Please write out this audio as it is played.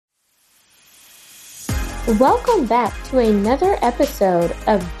Welcome back to another episode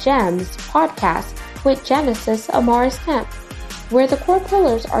of GEMS podcast with Genesis Amaris Kemp, where the core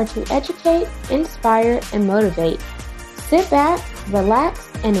pillars are to educate, inspire, and motivate. Sit back, relax,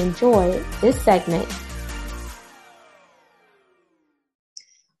 and enjoy this segment.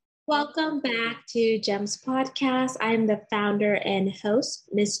 Welcome back to GEMS Podcast. I'm the founder and host,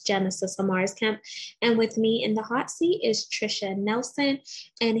 Miss Genesis Amaris Kemp, and with me in the hot seat is Trisha Nelson.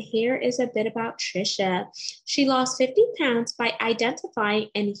 And here is a bit about Trisha. She lost 50 pounds by identifying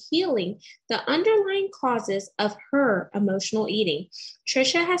and healing the underlying causes of her emotional eating.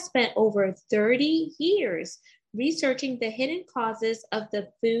 Trisha has spent over 30 years researching the hidden causes of the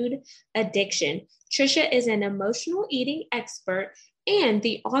food addiction. Trisha is an emotional eating expert and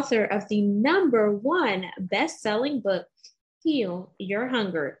the author of the #1 best-selling book, Heal Your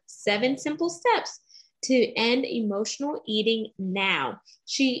Hunger: 7 Simple Steps to End Emotional Eating Now.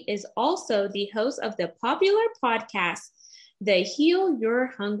 She is also the host of the popular podcast, The Heal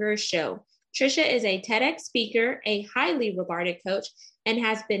Your Hunger Show. Trisha is a TEDx speaker, a highly regarded coach, and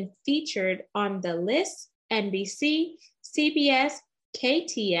has been featured on The List, NBC, CBS,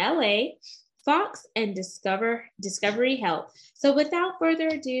 KTLA, Fox, and Discovery Health. So without further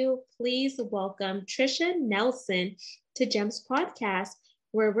ado, please welcome Trisha Nelson to GEMS Podcast,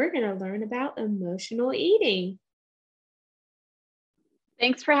 where we're going to learn about emotional eating.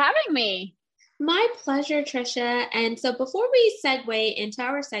 Thanks for having me. My pleasure, Trisha. And so before we segue into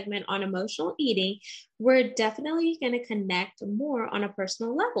our segment on emotional eating, we're definitely going to connect more on a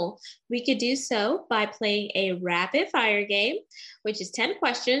personal level. We could do so by playing a rapid fire game, which is 10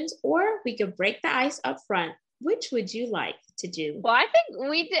 questions, or we could break the ice up front. Which would you like to do? Well, I think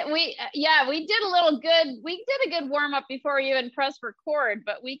we did a good warm up before you even press record,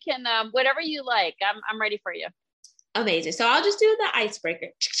 but we can, whatever you like. I'm ready for you. Amazing. So I'll just do the icebreaker.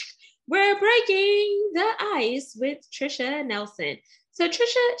 We're breaking the ice with Trisha Nelson. So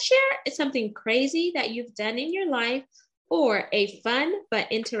Trisha, share something crazy that you've done in your life or a fun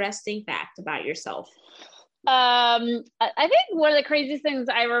but interesting fact about yourself. I think one of the craziest things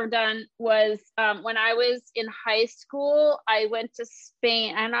I've ever done was when I was in high school, I went to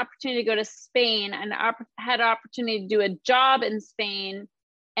Spain. I had an opportunity to go to Spain and had an opportunity to do a job in Spain.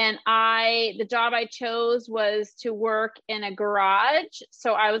 And the job I chose was to work in a garage.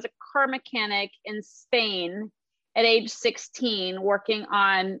 So I was a car mechanic in Spain at age 16, working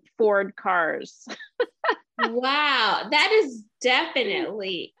on Ford cars. Wow, that is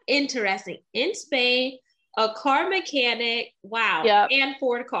definitely interesting. In Spain, a car mechanic. Wow. Yep. And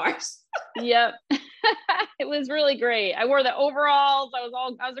Ford cars. Yep. It was really great. I wore the overalls. I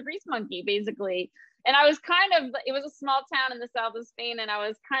was a grease monkey, basically. And I was it was a small town in the south of Spain. And I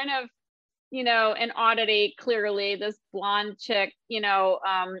was kind of, an oddity, clearly, this blonde chick,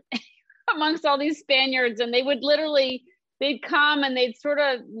 amongst all these Spaniards. And they'd come and they'd sort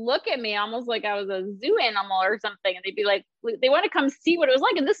of look at me almost like I was a zoo animal or something. And they'd be like, they want to come see what it was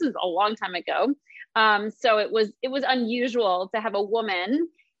like. And this is a long time ago. So it was unusual to have a woman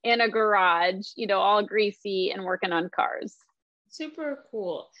in a garage, all greasy and working on cars. Super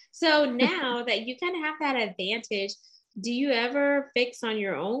cool. So now that you kind of have that advantage, do you ever fix on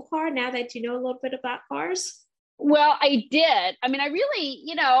your own car now that you know a little bit about cars? Well, I did. I mean, I really,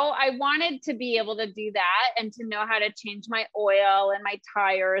 I wanted to be able to do that and to know how to change my oil and my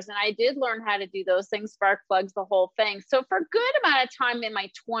tires. And I did learn how to do those things, spark plugs, the whole thing. So for a good amount of time in my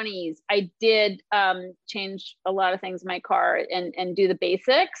 20s, I did change a lot of things in my car and do the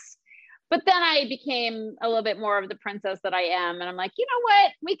basics. But then I became a little bit more of the princess that I am. And I'm like, you know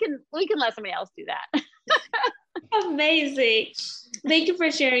what? We can let somebody else do that. Amazing. Thank you for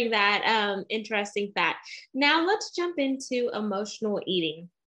sharing that interesting fact. Now let's jump into emotional eating.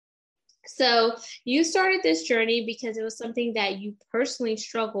 So you started this journey because it was something that you personally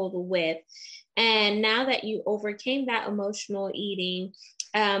struggled with. And now that you overcame that emotional eating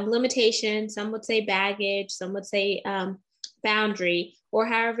limitation, some would say baggage, some would say boundary, or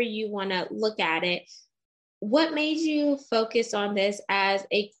however you want to look at it. What made you focus on this as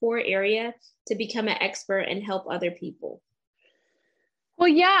a core area to become an expert and help other people? Well,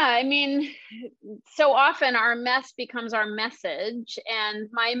 yeah, I mean, so often our mess becomes our message. And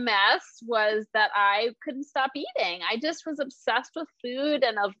my mess was that I couldn't stop eating. I just was obsessed with food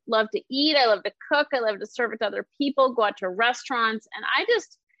and I love to eat. I love to cook. I love to serve it to other people, go out to restaurants. And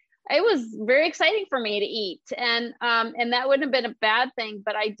it was very exciting for me to eat. And that wouldn't have been a bad thing,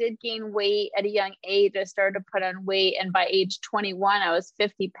 but I did gain weight at a young age. I started to put on weight. And by age 21, I was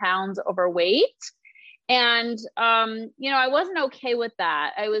 50 pounds overweight. And, I wasn't okay with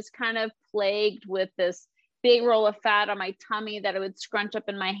that. I was kind of plagued with this big roll of fat on my tummy that I would scrunch up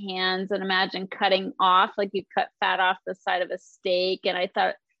in my hands and imagine cutting off, like you cut fat off the side of a steak. And I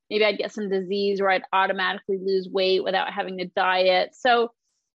thought maybe I'd get some disease where I'd automatically lose weight without having to diet. So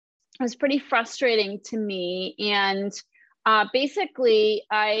it was pretty frustrating to me. And basically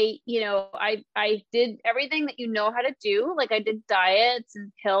I did everything that you know how to do. Like I did diets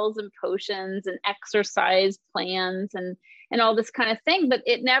and pills and potions and exercise plans and all this kind of thing, but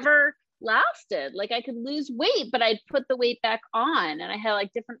it never lasted. Like I could lose weight, but I'd put the weight back on, and I had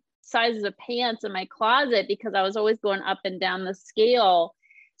like different sizes of pants in my closet because I was always going up and down the scale.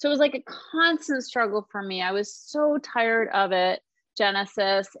 So it was like a constant struggle for me. I was so tired of it,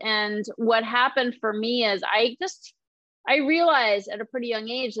 Genesis. And what happened for me is I realized at a pretty young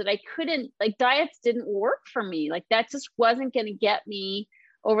age that I couldn't, like, diets didn't work for me. Like that just wasn't going to get me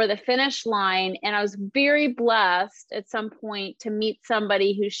over the finish line. And I was very blessed at some point to meet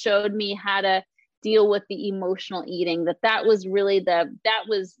somebody who showed me how to deal with the emotional eating. That was really the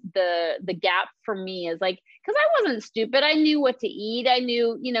gap for me, is like, because I wasn't stupid. I knew what to eat. I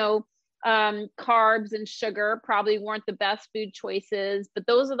knew, carbs and sugar probably weren't the best food choices, but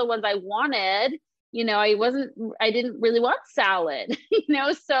those are the ones I wanted. I didn't really want salad,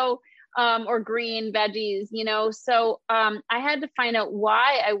 so, or green veggies, so I had to find out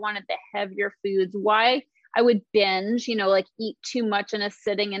why I wanted the heavier foods, why I would binge, like eat too much in a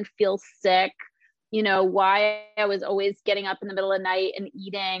sitting and feel sick, why I was always getting up in the middle of the night and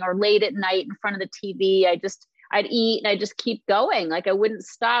eating, or late at night in front of the TV. I'd eat and I'd just keep going. Like I wouldn't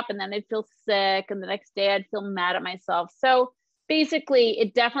stop, and then I'd feel sick, and the next day I'd feel mad at myself. So basically,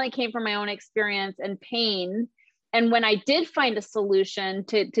 it definitely came from my own experience and pain. And when I did find a solution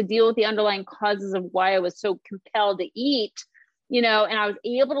to deal with the underlying causes of why I was so compelled to eat, and I was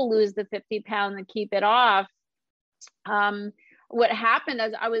able to lose the 50 pounds and keep it off, what happened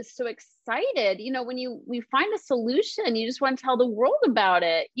is I was so excited. When we find a solution, you just want to tell the world about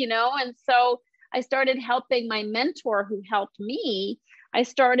it, and so I started helping my mentor who helped me. I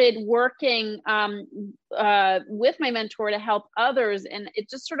started working with my mentor to help others. And it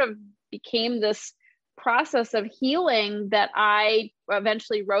just sort of became this process of healing that I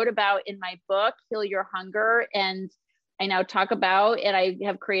eventually wrote about in my book, Heal Your Hunger. And I now talk about, and I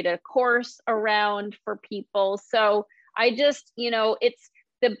have created a course around for people. So I just,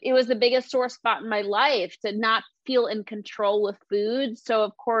 it was the biggest sore spot in my life to not feel in control with food. So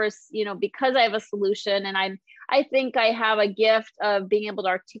of course, because I have a solution, and I think I have a gift of being able to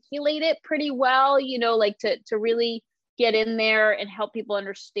articulate it pretty well, like to really get in there and help people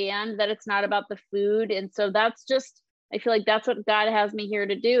understand that it's not about the food. And so I feel like that's what God has me here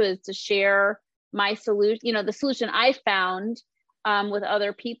to do, is to share my solution, the solution I found with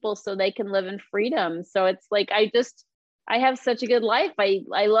other people so they can live in freedom. So it's like, I have such a good life.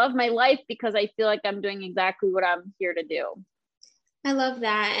 I love my life because I feel like I'm doing exactly what I'm here to do. I love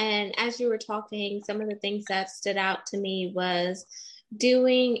that. And as you were talking, some of the things that stood out to me was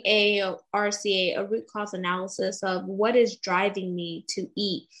doing a RCA, a root cause analysis of what is driving me to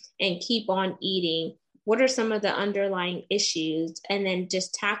eat and keep on eating. What are some of the underlying issues? And then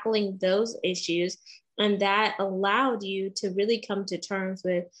just tackling those issues. And that allowed you to really come to terms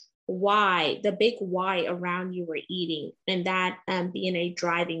with why, the big why around you were eating, and that being a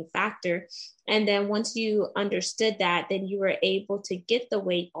driving factor. And then once you understood that, then you were able to get the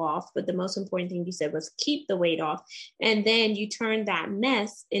weight off. But the most important thing you said was keep the weight off. And then you turn that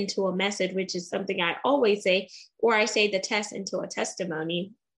mess into a message, which is something I always say, or I say the test into a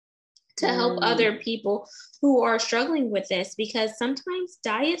testimony, to help other people who are struggling with this. Because sometimes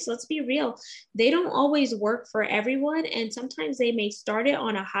diets, let's be real, they don't always work for everyone. And sometimes they may start it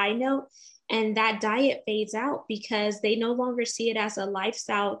on a high note, and that diet fades out because they no longer see it as a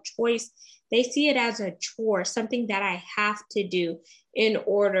lifestyle choice. They see it as a chore, something that I have to do in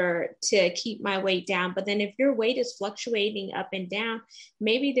order to keep my weight down. But then if your weight is fluctuating up and down,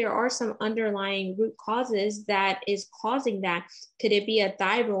 maybe there are some underlying root causes that is causing that. Could it be a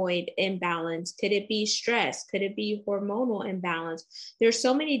thyroid imbalance? Could it be stress? Could it be hormonal imbalance? There's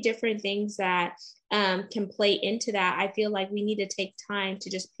so many different things that can play into that. I feel like we need to take time to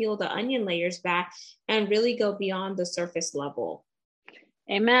just peel the onion layers back and really go beyond the surface level.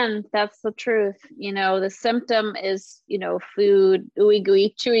 Amen. That's the truth. The symptom is, food, ooey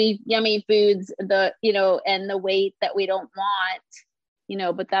gooey, chewy, yummy foods, and the weight that we don't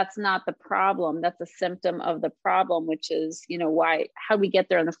want, but that's not the problem. That's a symptom of the problem, which is, how we get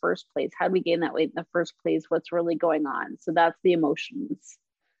there in the first place? How do we gain that weight in the first place? What's really going on? So that's the emotions.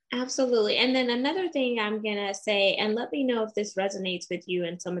 Absolutely. And then another thing I'm going to say, and let me know if this resonates with you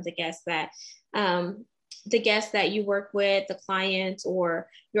and some of the guests that the guests that you work with, the clients, or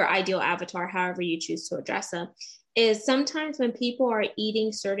your ideal avatar, however you choose to address them, is sometimes when people are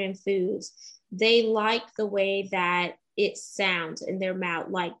eating certain foods, they like the way that it sounds in their mouth.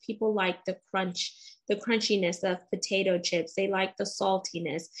 Like people like the crunchiness of potato chips. They like the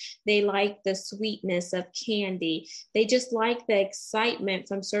saltiness. They like the sweetness of candy. They just like the excitement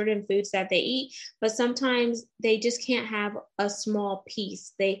from certain foods that they eat, but sometimes they just can't have a small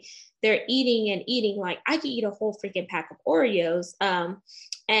piece. They're eating and eating. Like I could eat a whole freaking pack of Oreos.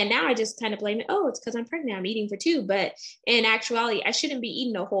 And now I just kind of blame it. Oh, it's because I'm pregnant. I'm eating for two. But in actuality, I shouldn't be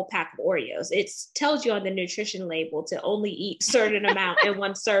eating a whole pack of Oreos. It tells you on the nutrition label to only eat certain amount in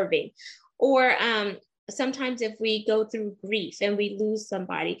one serving. Or sometimes if we go through grief and we lose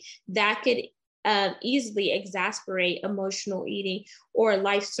somebody, that could easily exasperate emotional eating or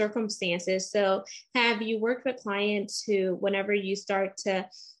life circumstances. So have you worked with clients who, whenever you start to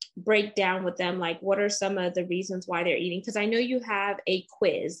break down with them, like what are some of the reasons why they're eating? Because I know you have a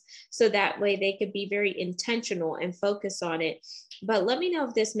quiz, so that way they could be very intentional and focus on it. But let me know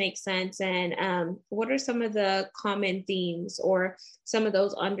if this makes sense, and what are some of the common themes or some of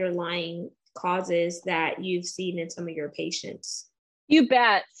those underlying causes that you've seen in some of your patients? You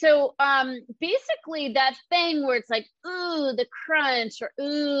bet. So basically that thing where it's like, ooh, the crunch, or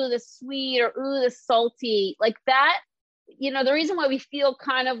ooh, the sweet, or ooh, the salty, like that, the reason why we feel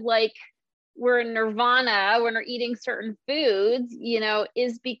kind of like we're in nirvana when we're eating certain foods,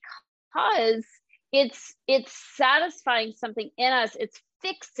 is because it's satisfying something in us. It's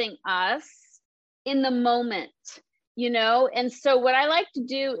fixing us in the moment, And so what I like to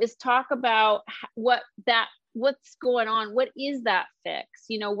do is talk about what's going on. What is that fix?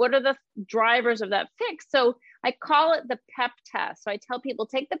 What are the drivers of that fix? So I call it the PEP test. So I tell people,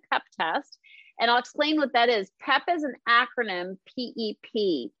 take the PEP test, and I'll explain what that is. PEP is an acronym,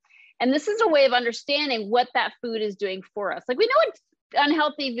 PEP. And this is a way of understanding what that food is doing for us. Like we know what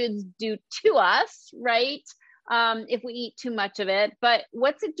unhealthy foods do to us, right? If we eat too much of it, but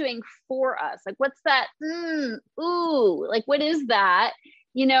what's it doing for us? Like what's that? Ooh, like what is that?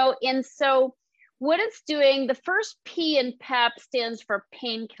 And so what it's doing, the first P in PEP stands for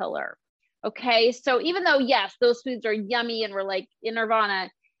painkiller. Okay. So even though, yes, those foods are yummy and we're like in nirvana,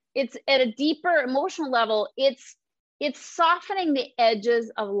 it's at a deeper emotional level. It's softening the edges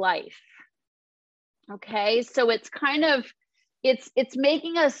of life. Okay. So it's kind of, it's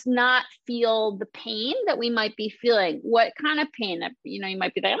making us not feel the pain that we might be feeling. What kind of pain? You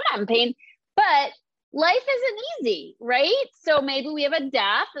might be like, I'm not in pain, but life isn't easy, right? So maybe we have a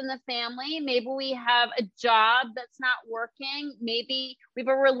death in the family. Maybe we have a job that's not working. Maybe we have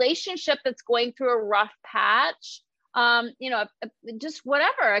a relationship that's going through a rough patch. Just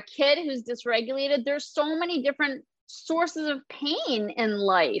whatever, a kid who's dysregulated. There's so many different sources of pain in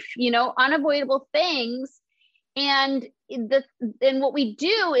life, unavoidable things. And what we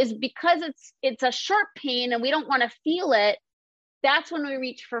do is, because it's a short pain and we don't want to feel it, that's when we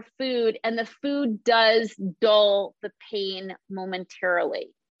reach for food, and the food does dull the pain momentarily.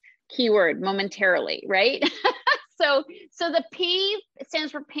 Keyword, momentarily, right? So the P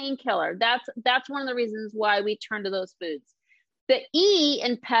stands for painkiller. That's one of the reasons why we turn to those foods. The E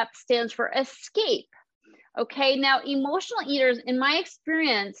in PEP stands for escape. Okay, now emotional eaters, in my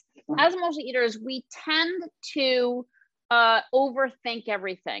experience, as emotional eaters, we tend to overthink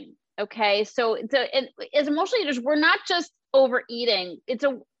everything. Okay, so as emotional eaters, we're not just overeating.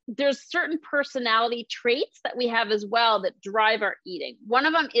 There's certain personality traits that we have as well that drive our eating. One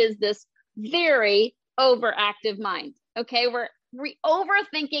of them is this very overactive mind. Okay, we're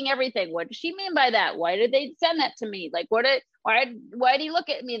overthinking everything. What does she mean by that? Why did they send that to me? Like, why do you look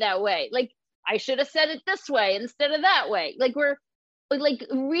at me that way? Like, I should have said it this way instead of that way. Like, we're like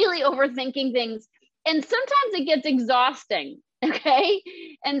really overthinking things, and sometimes it gets exhausting. Okay,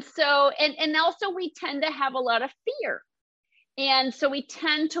 and so and also we tend to have a lot of fear. And so we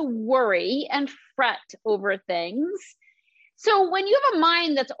tend to worry and fret over things. So when you have a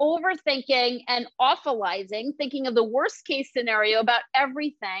mind that's overthinking and awfulizing, thinking of the worst case scenario about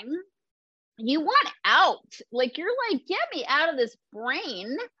everything, you want out. Like, you're like, get me out of this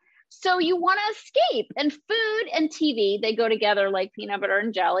brain. So you want to escape. And food and TV, they go together like peanut butter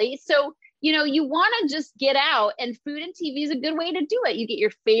and jelly. So, you want to just get out, and food and TV is a good way to do it. You get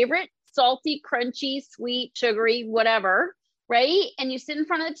your favorite salty, crunchy, sweet, sugary, whatever, right? And you sit in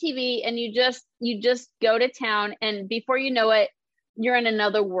front of the TV and you just go to town, and before you know it, you're in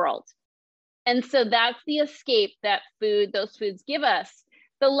another world. And so that's the escape that those foods give us.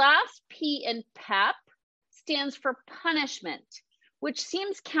 The last P in PEP stands for punishment, which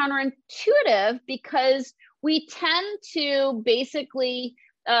seems counterintuitive because we tend to basically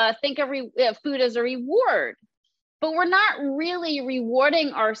think of food as a reward. But we're not really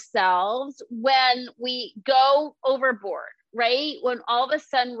rewarding ourselves when we go overboard, right? When all of a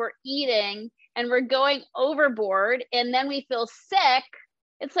sudden we're eating and we're going overboard and then we feel sick.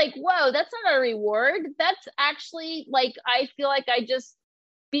 It's like, whoa, that's not a reward. That's actually like, I feel like I just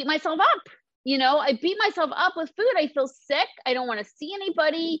beat myself up. I beat myself up with food. I feel sick. I don't want to see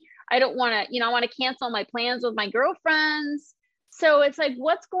anybody. I don't want to, I want to cancel my plans with my girlfriends. So it's like,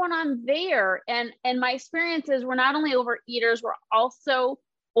 what's going on there? And my experience is we're not only overeaters, we're also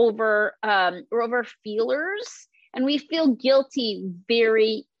we're over feelers, and we feel guilty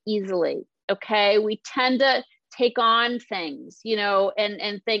very easily. Okay. We tend to take on things,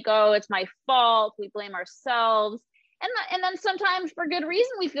 and think, oh, it's my fault. We blame ourselves. And then sometimes for good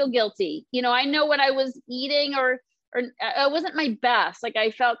reason, we feel guilty. I know what I was eating or it wasn't my best. Like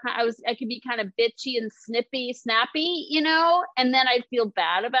I felt I could be kind of bitchy and snappy, and then I'd feel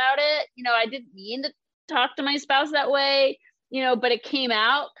bad about it. I didn't mean to talk to my spouse that way, but it came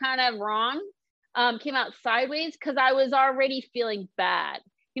out kind of wrong, came out sideways because I was already feeling bad.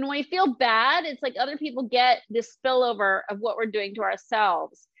 When we feel bad, it's like other people get this spillover of what we're doing to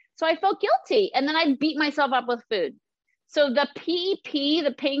ourselves. So I felt guilty, and then I beat myself up with food. So the PEP,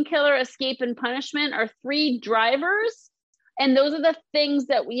 the painkiller, escape, and punishment, are three drivers. And those are the things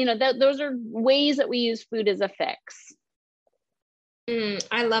that those are ways that we use food as a fix.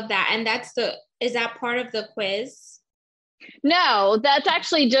 I love that. And is that part of the quiz? No, that's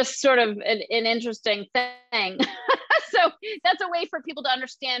actually just sort of an interesting thing. So that's a way for people to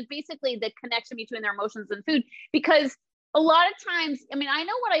understand basically the connection between their emotions and food, because a lot of times, I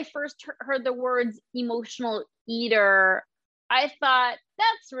know when I first heard the words emotional eater, I thought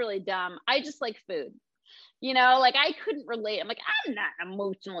that's really dumb. I just like food, like I couldn't relate. I'm like, I'm not an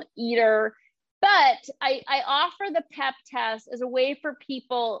emotional eater, but I offer the PEP test as a way for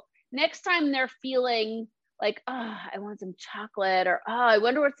people next time they're feeling like, oh, I want some chocolate, or, oh, I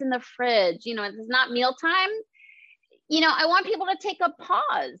wonder what's in the fridge. It's not mealtime. I want people to take a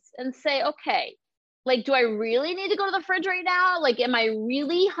pause and say, okay, like, do I really need to go to the fridge right now? Like, am I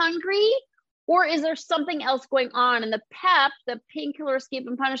really hungry? Or is there something else going on? And the PEP, the painkiller, escape,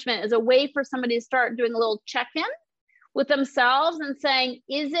 and punishment, is a way for somebody to start doing a little check-in with themselves and saying,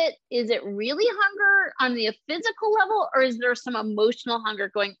 is it really hunger on the physical level, or is there some emotional hunger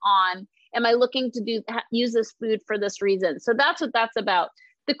going on? Am I looking to use this food for this reason? So that's what that's about.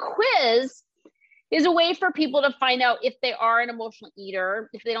 The quiz is a way for people to find out if they are an emotional eater,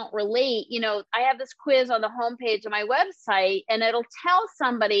 if they don't relate. I have this quiz on the homepage of my website, and it'll tell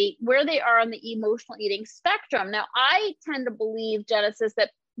somebody where they are on the emotional eating spectrum. Now, I tend to believe, Genesis,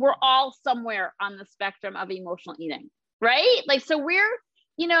 that we're all somewhere on the spectrum of emotional eating, right? Like, so we're,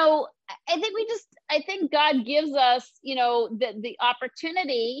 I think God gives us, the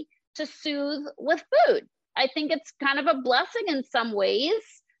opportunity to soothe with food. I think it's kind of a blessing in some ways.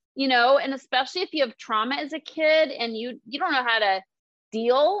 And especially if you have trauma as a kid and you don't know how to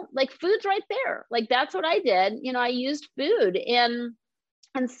deal, like, food's right there. Like, that's what I did. I used food. And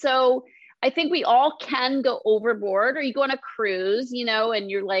so I think we all can go overboard, or you go on a cruise, and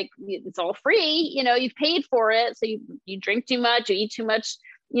you're like, it's all free, you've paid for it. So you drink too much, you eat too much,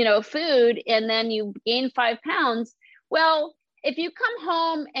 food, and then you gain 5 pounds. Well, if you come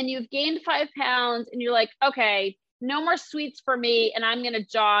home and you've gained 5 pounds and you're like, okay, no more sweets for me, and I'm going to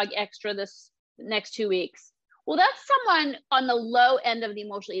jog extra this next 2 weeks. Well, that's someone on the low end of the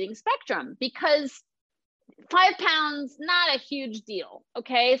emotional eating spectrum, because 5 pounds, not a huge deal.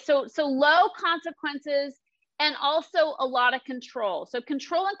 Okay. So low consequences, and also a lot of control. So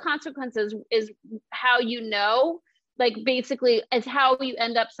control and consequences is how like, basically is how you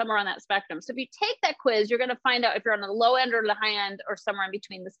end up somewhere on that spectrum. So if you take that quiz, you're going to find out if you're on the low end or the high end, or somewhere in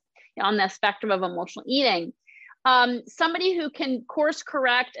between this, on the spectrum of emotional eating. Somebody who can course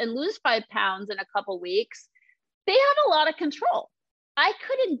correct and lose 5 pounds in a couple weeks, they have a lot of control. I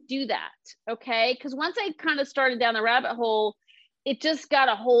couldn't do that. Okay. Because once I kind of started down the rabbit hole, it just got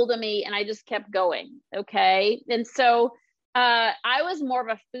a hold of me, and I just kept going. Okay. And so I was more of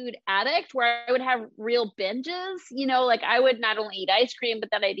a food addict, where I would have real binges, like I would not only eat ice cream, but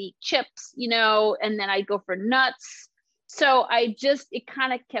then I'd eat chips, and then I'd go for nuts. So it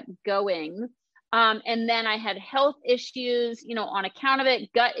kind of kept going. And then I had health issues, on account of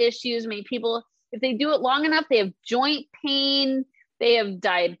it, gut issues. People, if they do it long enough, they have joint pain, they have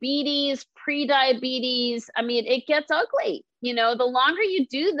diabetes, pre-diabetes. It gets ugly. The longer you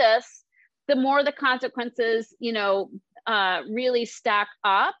do this, the more the consequences, really stack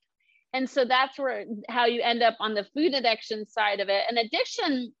up. And so that's how you end up on the food addiction side of it. And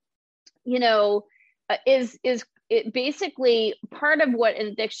addiction, is it basically, part of what an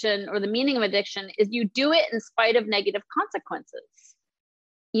addiction, or the meaning of addiction, is you do it in spite of negative consequences,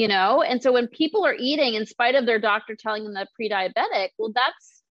 you know? And so when people are eating in spite of their doctor telling them they're pre-diabetic, well,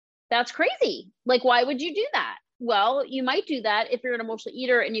 that's crazy. Like, why would you do that? Well, you might do that if you're an emotional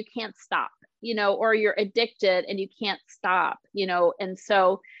eater and you can't stop, you know, or you're addicted and you can't stop, you know? And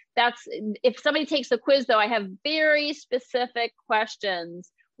so that's, if somebody takes the quiz though, I have very specific questions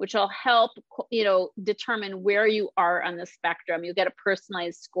which will help, you know, determine where you are on the spectrum. You'll get a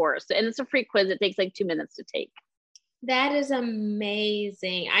personalized score. So, and it's a free quiz. It takes like 2 minutes to take. That is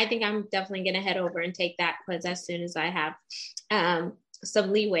amazing. I think I'm definitely going to head over and take that quiz as soon as I have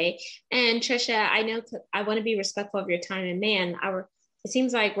some leeway. And Trisha, I know I want to be respectful of your time, and man, it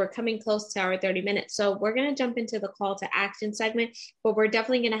seems like we're coming close to our 30 minutes. So we're going to jump into the call to action segment, but we're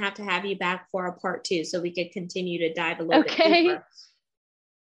definitely going to have you back for a part 2 so we could continue to dive a little bit deeper.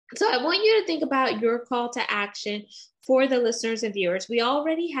 So I want you to think about your call to action for the listeners and viewers. We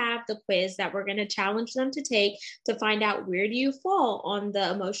already have the quiz that we're going to challenge them to take to find out where do you fall on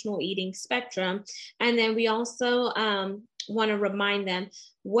the emotional eating spectrum. And then we also want to remind them,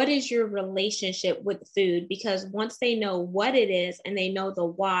 what is your relationship with food? Because once they know what it is and they know the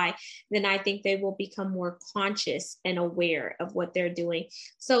why, then I think they will become more conscious and aware of what they're doing.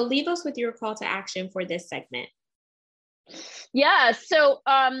 So leave us with your call to action for this segment. Yeah. So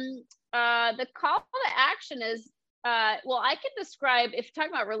the call to action is, well, I can describe, if you're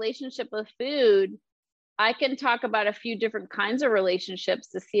talking about relationship with food, I can talk about a few different kinds of relationships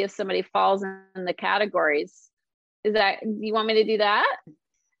to see if somebody falls in the categories. Do you want me to do that?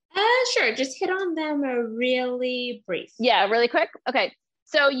 Sure. Just hit on them really brief. Yeah, really quick. Okay.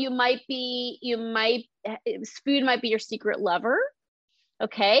 So food might be your secret lover.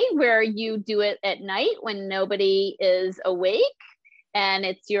 Okay, where you do it at night when nobody is awake, and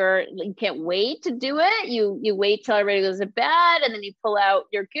you can't wait to do it. You wait till everybody goes to bed, and then you pull out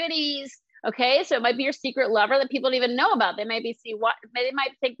your goodies. Okay, so it might be your secret lover that people don't even know about. They might think,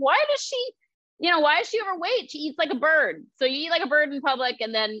 why is she overweight? She eats like a bird. So you eat like a bird in public,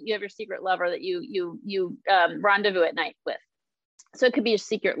 and then you have your secret lover that you rendezvous at night with. So it could be a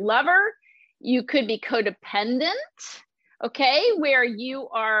secret lover. You could be codependent. Okay, where you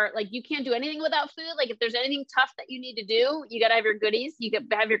are like, you can't do anything without food. Like if there's anything tough that you need to do, you got to have your goodies. You can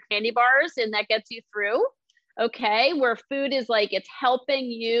have your candy bars, and that gets you through. Okay, where food is like, it's helping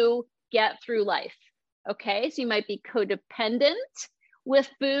you get through life. Okay, so you might be codependent with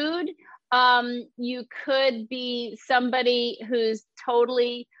food. You could be somebody who's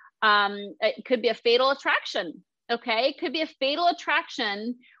totally, it could be a fatal attraction. Okay, it could be a fatal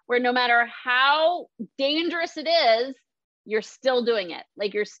attraction where no matter how dangerous it is, you're still doing it.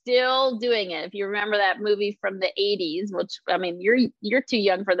 Like you're still doing it. If you remember that movie from the 80s, which, I mean, you're too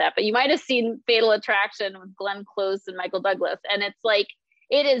young for that, but you might've seen Fatal Attraction with Glenn Close and Michael Douglas. And it's like,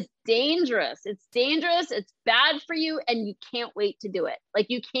 it is dangerous. It's dangerous. It's bad for you. And you can't wait to do it.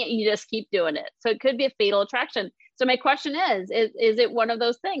 Like you just keep doing it. So it could be a fatal attraction. So my question is it one of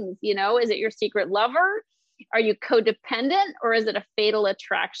those things? You know, is it your secret lover? Are you codependent, or is it a fatal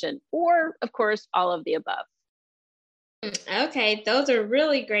attraction? Or of course, all of the above. Okay, those are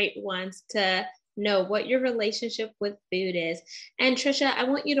really great ones to know what your relationship with food is. And Trisha, I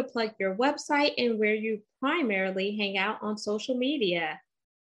want you to plug your website and where you primarily hang out on social media.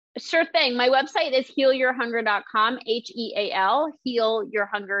 Sure thing. My website is healyourhunger.com, HEAL,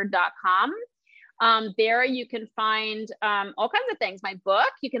 healyourhunger.com. There you can find all kinds of things. My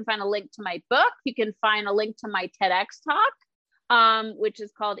book, you can find a link to my book. You can find a link to my TEDx talk, which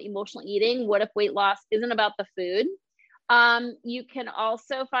is called Emotional Eating: What If Weight Loss Isn't About the Food? You can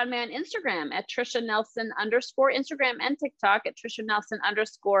also find me on Instagram at Trisha Nelson _ Instagram and TikTok at Trisha Nelson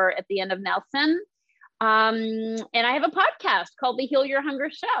 _ at the end of Nelson. And I have a podcast called The Heal Your Hunger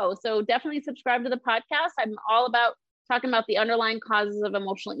Show. So definitely subscribe to the podcast. I'm all about talking about the underlying causes of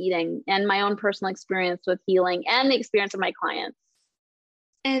emotional eating and my own personal experience with healing and the experience of my clients.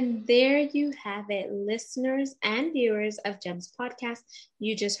 And there you have it, listeners and viewers of GEMS Podcast.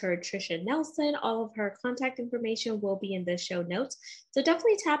 You just heard Trisha Nelson. All of her contact information will be in the show notes. So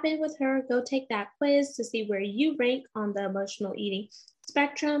definitely tap in with her. Go take that quiz to see where you rank on the emotional eating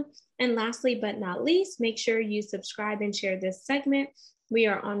spectrum. And lastly, but not least, make sure you subscribe and share this segment. We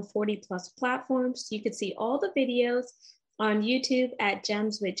are on 40+ platforms. You can see all the videos on YouTube at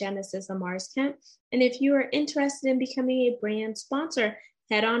GEMS with Genesis Amaris-Kemp. And if you are interested in becoming a brand sponsor,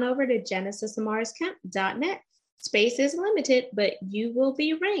 head on over to genesisamaris-kemp.net. Space is limited, but you will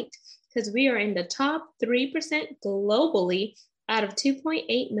be ranked because we are in the top 3% globally out of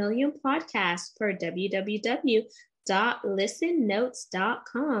 2.8 million podcasts per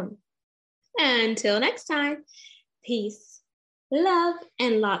www.listennotes.com. Until next time, peace, love,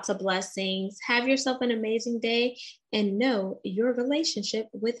 and lots of blessings. Have yourself an amazing day and know your relationship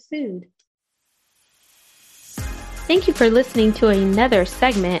with food. Thank you for listening to another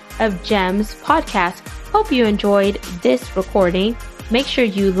segment of GEMS podcast. Hope you enjoyed this recording. Make sure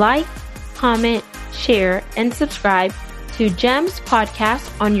you like, comment, share, and subscribe to GEMS podcast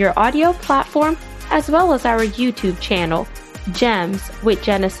on your audio platform, as well as our YouTube channel, GEMS with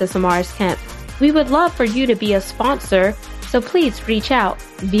Genesis Amaris Kemp. We would love for you to be a sponsor, so please reach out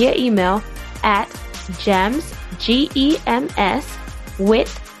via email at GEMS, GEMS,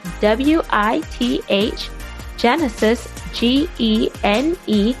 with WITH, Genesis,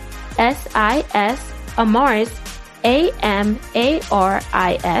 GENESIS, Amaris,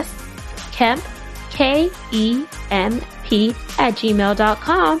 AMARIS, Kemp, KEMP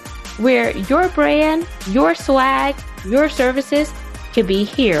 @gmail.com, where your brand, your swag, your services could be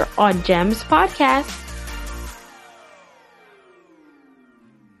here on GEMS Podcast.